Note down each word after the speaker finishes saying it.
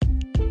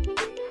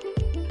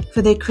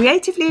For the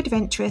creatively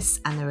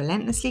adventurous and the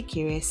relentlessly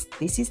curious,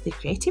 this is the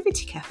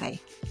Creativity Café,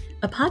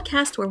 a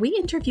podcast where we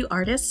interview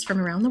artists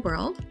from around the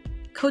world,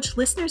 coach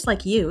listeners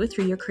like you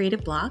through your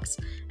creative blocks,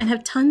 and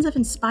have tons of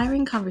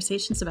inspiring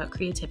conversations about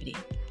creativity.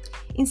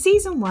 In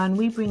Season 1,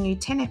 we bring you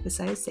 10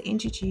 episodes that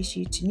introduce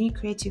you to new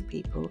creative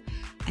people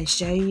and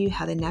show you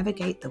how they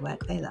navigate the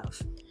work they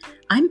love.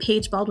 I'm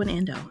Paige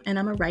Baldwin-Ando, and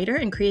I'm a writer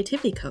and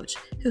creativity coach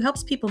who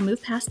helps people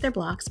move past their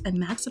blocks and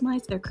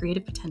maximize their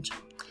creative potential.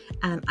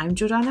 And I'm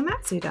Jordana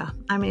Matsuda.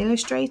 I'm an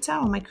illustrator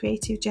on my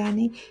creative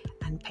journey,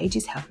 and Paige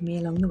is helping me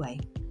along the way.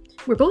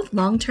 We're both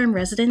long-term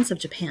residents of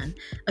Japan,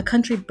 a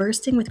country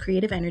bursting with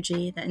creative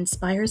energy that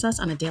inspires us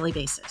on a daily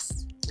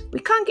basis. We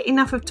can't get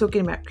enough of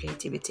talking about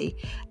creativity,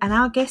 and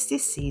our guests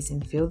this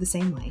season feel the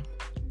same way.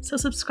 So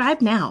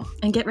subscribe now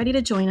and get ready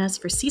to join us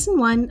for Season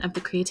 1 of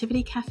the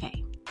Creativity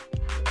Café.